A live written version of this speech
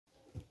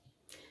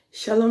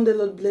Shalom, the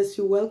Lord bless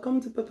you.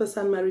 Welcome to Purpose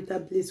and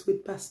Marital Bliss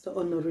with Pastor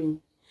Honorine.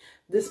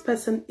 This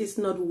person is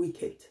not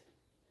wicked.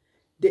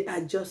 They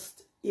are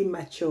just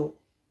immature.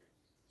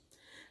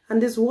 And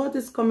this word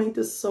is coming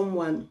to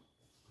someone.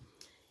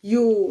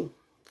 You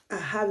are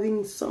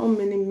having so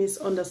many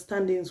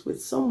misunderstandings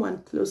with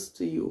someone close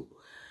to you.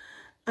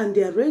 And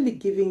they are really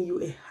giving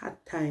you a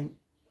hard time.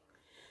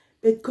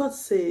 But God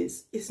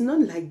says, it's not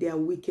like they are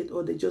wicked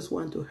or they just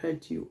want to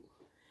hurt you.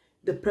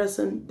 The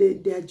person,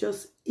 they are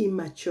just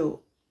immature.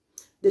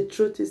 The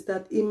truth is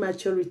that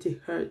immaturity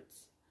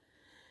hurts.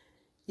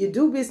 You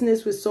do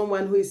business with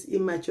someone who is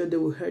immature, they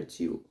will hurt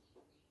you.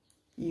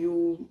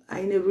 You are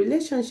in a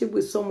relationship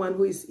with someone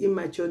who is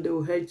immature, they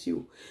will hurt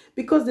you.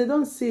 Because they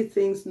don't see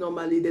things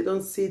normally. They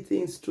don't see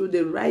things through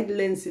the right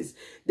lenses.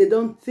 They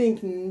don't think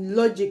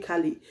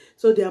logically.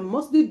 So they are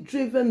mostly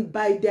driven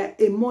by their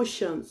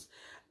emotions.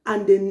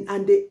 And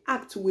they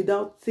act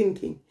without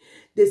thinking.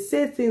 They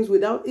say things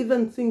without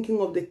even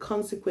thinking of the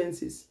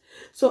consequences.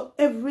 So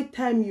every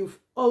time you've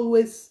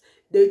always,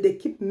 they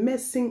keep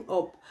messing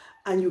up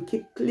and you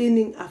keep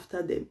cleaning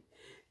after them.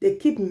 They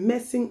keep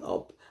messing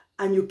up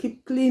and you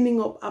keep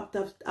cleaning up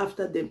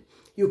after them.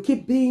 You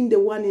keep being the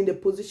one in the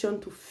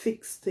position to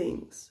fix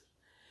things.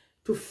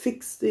 To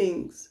fix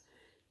things.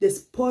 They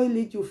spoil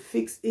it, you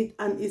fix it,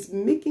 and it's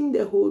making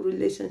the whole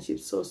relationship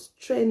so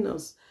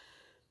strenuous.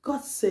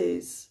 God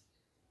says,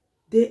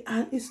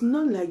 it's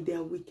not like they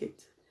are wicked.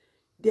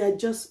 They are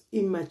just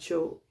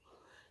immature.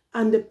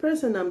 And the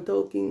person I'm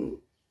talking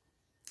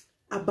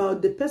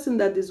about, the person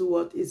that this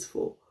word is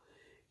for,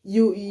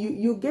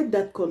 you get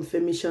that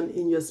confirmation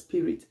in your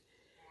spirit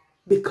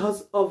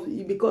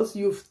because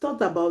you've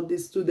thought about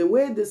this too. The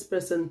way this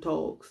person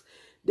talks,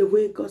 the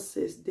way God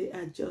says they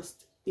are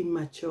just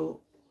immature.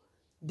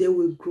 They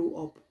will grow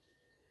up.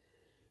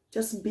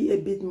 Just be a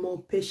bit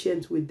more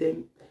patient with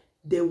them.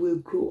 They will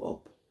grow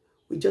up.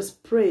 We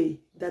just pray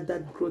that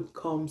that growth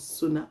comes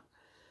sooner.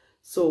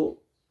 So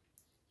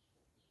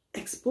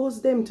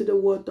expose them to the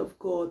word of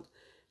God,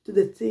 to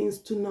the things,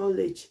 to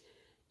knowledge.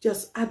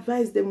 Just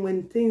advise them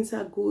when things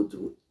are good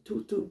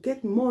to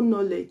get more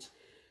knowledge,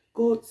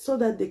 God, so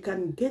that they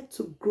can get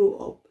to grow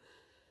up.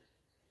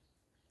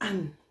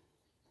 And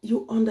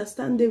you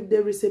understand that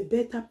there is a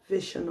better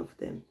version of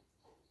them.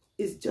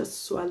 It's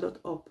just swallowed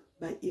up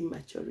by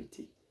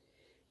immaturity.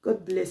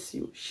 God bless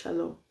you.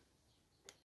 Shalom.